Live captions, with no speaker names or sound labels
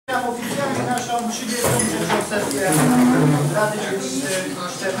naszą 33. sesję Rady Dzielnicy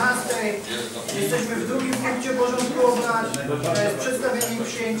 14. Jesteśmy w drugim punkcie porządku obrad. To jest przedstawienie i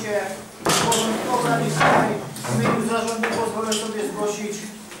przyjęcie porządku obrad. W imieniu zarządu pozwolę sobie zgłosić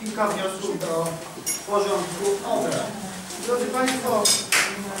kilka wniosków do porządku obrad. Drodzy Państwo,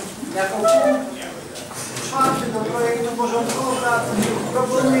 jako punkt czwarty do projektu porządku obrad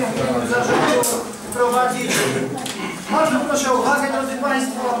proponuję w imieniu zarządu wprowadzić, bardzo proszę o uwagę, drodzy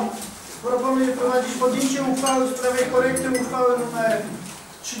Państwo, proponuję wprowadzić podjęcie uchwały w sprawie korekty uchwały nr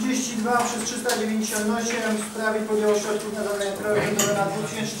 32/398 w sprawie podziału środków na zadania priorytetowe na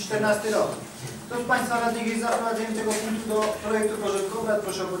 2014 rok. Kto z Państwa radnych jest za wprowadzeniem tego punktu do projektu porządku obrad?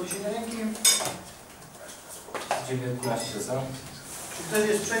 Proszę o podniesienie ręki. 19 za. Czy ktoś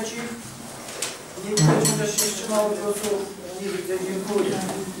jest przeciw? Nie widzę, czy ktoś się wstrzymał od głosu. Nie widzę, dziękuję.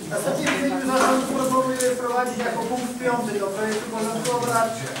 Następnie w imieniu zarządu proponuję wprowadzić jako punkt 5 do projektu porządku obrad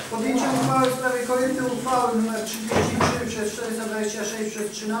podjęcie uchwały w sprawie korekty uchwały nr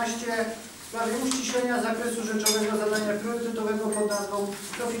 33/426/13 w sprawie uściślenia zakresu rzeczowego zadania priorytetowego pod nazwą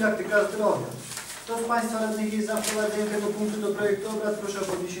profilaktyka zdrowia. Kto z Państwa radnych jest za wprowadzeniem tego punktu do projektu obrad? Proszę o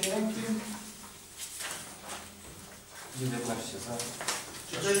podniesienie ręki. 19 za.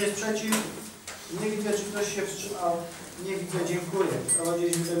 Czy ktoś jest przeciw? Nie widzę, czy ktoś się wstrzymał. Nie widzę, dziękuję.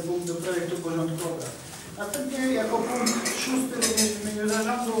 Wprowadziliśmy ten punkt do projektu porządku obrad. Następnie jako punkt 6 również w imieniu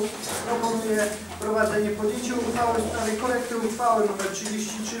zarządu proponuję wprowadzenie podjęcia uchwały w sprawie korekty uchwały nr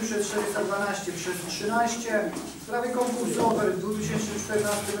 33/412/13 w sprawie konkursu ofert w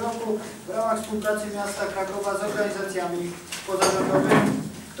 2014 roku w ramach współpracy miasta Krakowa z organizacjami pozarządowymi.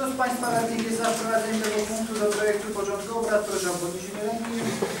 Kto z Państwa radnych jest za wprowadzeniem tego punktu do projektu porządku obrad? Proszę o podniesienie ręki.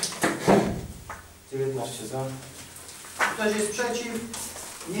 19 za. Ktoś jest przeciw?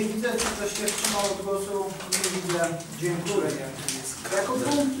 Nie widzę, czy ktoś się wstrzymał od głosu. Nie widzę. Dziękuję. Jako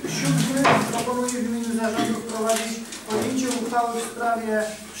punkt 7 proponuję w imieniu zarządu wprowadzić podjęcie uchwały w sprawie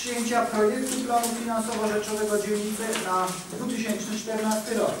przyjęcia projektu planu finansowo-rzeczowego dzielnicy na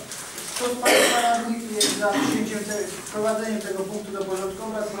 2014 rok. Kto z Państwa radnych jest za wprowadzeniem tego punktu do porządku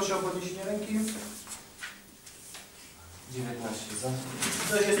obrad? Proszę o podniesienie ręki. 19 za.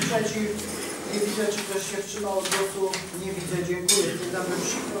 Ktoś jest przeciw? Nie widzę, czy ktoś się wstrzymał od głosu. Nie widzę, dziękuję. Zatem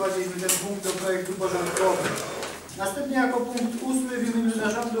wprowadziliśmy ten punkt do projektu porządku obrad. Następnie jako punkt 8 w imieniu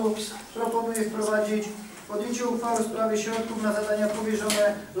zarządu proponuję wprowadzić podjęcie uchwały w sprawie środków na zadania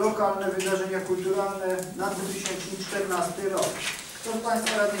powierzone lokalne wydarzenia kulturalne na 2014 rok. Kto z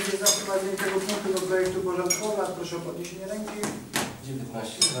Państwa radnych jest za wprowadzeniem tego punktu do projektu porządku obrad? Proszę o podniesienie ręki.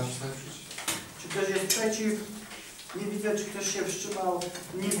 19 za. Czy ktoś jest przeciw? Nie widzę, czy ktoś się wstrzymał.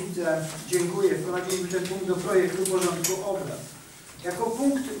 Nie widzę. Dziękuję. Wprowadziliśmy ten punkt do projektu porządku obrad. Jako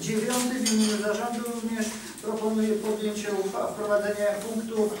punkt 9 w imieniu zarządu również proponuję wprowadzenie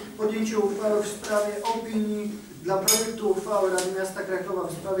punktu podjęcie uchwały w sprawie opinii dla projektu uchwały Rady Miasta Krakowa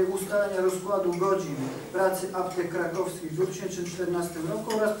w sprawie ustalenia rozkładu godzin pracy aptek krakowskich w 2014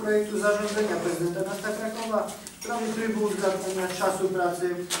 roku oraz projektu zarządzenia prezydenta miasta Krakowa w sprawie trybu uzgadniania czasu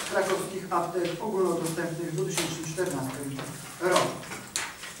pracy krakowskich aptek ogólnodostępnych w 2014 roku.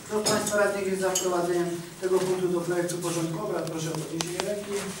 Kto z Państwa radnych jest za wprowadzeniem tego punktu do projektu porządku obrad? Proszę o podniesienie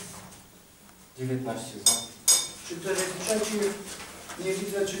ręki. 19 za. Czy ktoś jest przeciw? Nie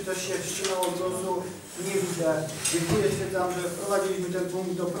widzę, czy ktoś się wstrzymał od głosu. Nie widzę. Dziękuję. Stwierdzam, że wprowadziliśmy ten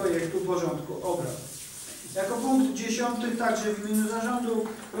punkt do projektu porządku obrad. Jako punkt 10 także w imieniu zarządu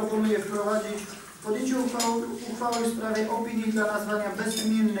proponuję wprowadzić podjęcie uchwały w sprawie opinii dla nazwania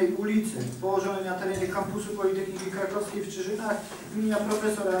bezimiennej ulicy położonej na terenie kampusu Politechniki Krakowskiej w Czyżynach imienia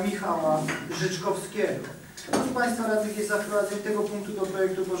profesora Michała Życzkowskiego. Kto z Państwa radnych jest za wprowadzeniem tego punktu do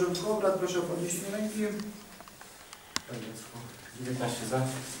projektu porządku obrad? Proszę o podniesienie ręki. 19 za.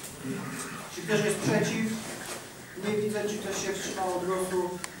 Czy ktoś jest przeciw? Nie widzę, czy ktoś się wstrzymał od głosu.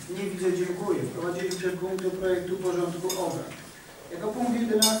 Nie widzę, dziękuję. Wprowadziliśmy ten punkt do projektu porządku obrad. Jako punkt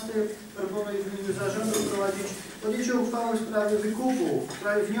 11 proponuję w imieniu zarządu wprowadzić podjęcie uchwały w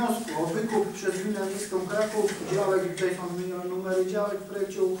sprawie wniosku o wykup przez Gminę Miejską Kraków działek, i tutaj są wymienione numery działek w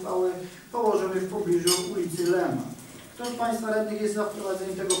projekcie uchwały położonych w pobliżu ulicy Lema. Kto z Państwa radnych jest za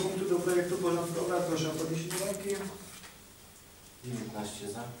wprowadzeniem tego punktu do projektu porządku obrad? Proszę o podniesienie ręki.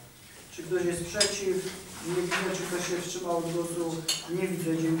 19 za. Czy ktoś jest przeciw? Nie widzę, czy ktoś się wstrzymał od głosu. Nie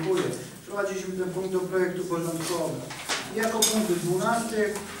widzę, dziękuję. Wprowadziliśmy ten punkt do projektu porządku obrad. Jako punkt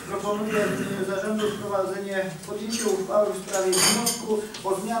 12 proponuję w imieniu zarządu podjęcie uchwały w sprawie wniosku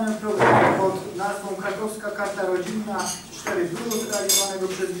o zmianę programu pod nazwą Krakowska Karta Rodzinna 4+, realizowanego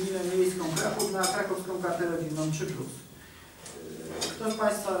przez Gminę Miejską Kraków na Krakowską Kartę Rodzinną 3+. Kto z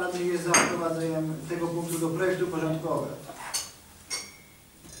Państwa radnych jest za wprowadzeniem tego punktu do projektu porządku obrad?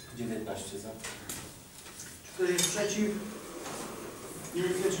 19 za. Czy ktoś jest przeciw? Nie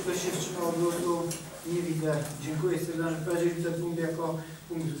widzę, czy ktoś się wstrzymał od głosu. Nie widzę. Dziękuję. Stwierdzam, że wprowadziliśmy ten punkt jako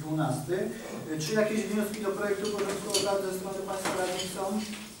punkt 12. Czy jakieś wnioski do projektu porządku obrad ze strony Państwa radnych są?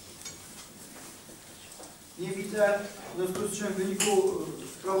 Nie widzę. W związku z czym w wyniku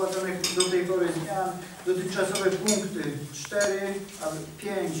wprowadzonych do tej pory zmian dotychczasowe punkty 4,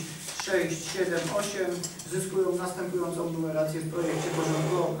 5, 6, 7, 8 zyskują następującą numerację w projekcie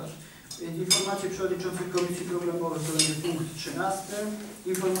porządku obrad. Więc informacje przewodniczących komisji problemowych to będzie punkt 13,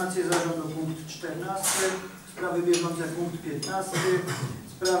 informacje zarządu punkt 14, sprawy bieżące punkt 15,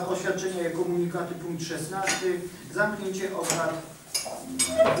 oświadczenia i komunikaty punkt 16, zamknięcie obrad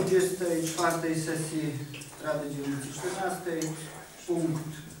 24 sesji Rady Dzielnicy 14, punkt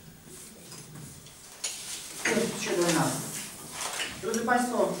 17. Drodzy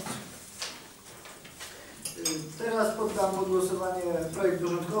Państwo, teraz poddam pod głosowanie projekt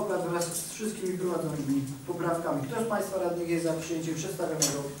porządku obrad wraz z wszystkimi prowadzonymi poprawkami. Kto z Państwa radnych jest za przyjęciem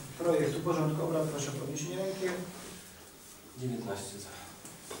przedstawionego projektu porządku obrad? Proszę o podniesienie ręki. 19 za.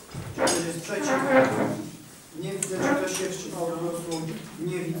 Czy ktoś jest przeciw? Nie widzę. Czy ktoś się wstrzymał od głosu?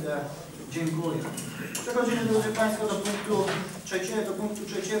 Nie widzę. Dziękuję. Przechodzimy, drodzy Państwo, do punktu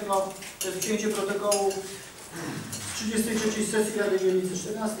trzeciego. To jest przyjęcie protokołu z 33 sesji Rady Dzielnicy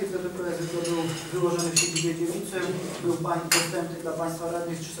 14. Protokół był wyłożony w siedzibie dzielnicy. Był dostępny dla Państwa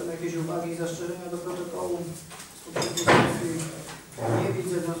radnych. Czy są jakieś uwagi i zastrzeżenia do protokołu z poprzedniej sesji? Nie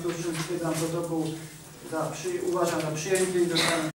widzę. W związku z czym stwierdzam protokół uważam za przyjęty i dostanę